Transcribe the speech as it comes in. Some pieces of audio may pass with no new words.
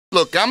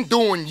Look, I'm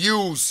doing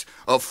yous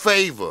a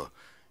favor.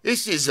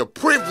 This is a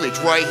privilege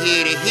right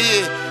here to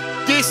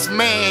hear this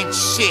man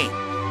sing.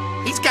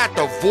 He's got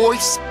the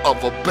voice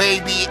of a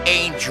baby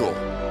angel.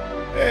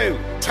 Hey.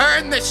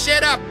 Turn the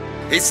shit up.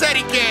 He said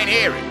he can't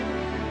hear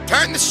it.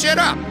 Turn the shit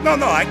up. No,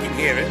 I can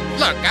hear it.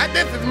 Look,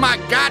 this is my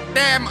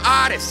goddamn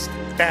artist.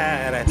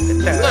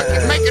 Look, Look,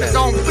 he's making his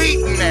own beat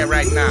in there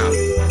right now.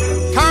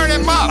 Turn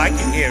him up. I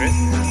can hear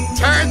it.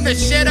 Turn the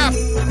shit up.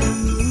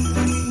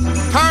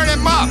 Turn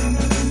him up.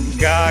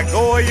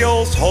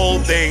 Gargoyles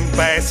holding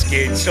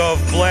baskets of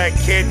black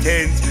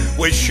kittens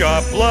with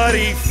sharp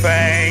bloody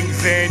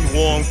fangs and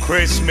warm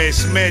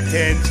Christmas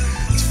mittens.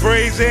 It's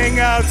freezing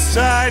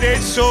outside,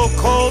 it's so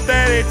cold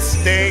that it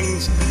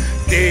stings.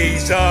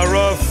 These are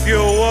a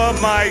few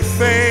of my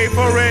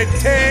favorite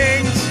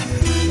things.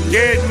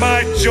 Get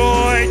my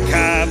joint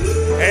capped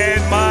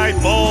and my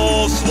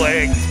balls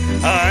licked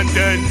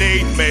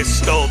underneath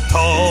mistletoe.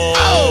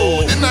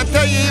 Oh, didn't I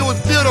tell you it was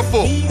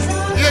beautiful?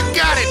 You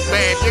got it,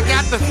 man. You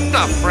got the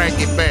stuff,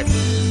 Frankie, man.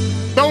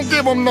 Don't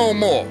give him no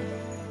more.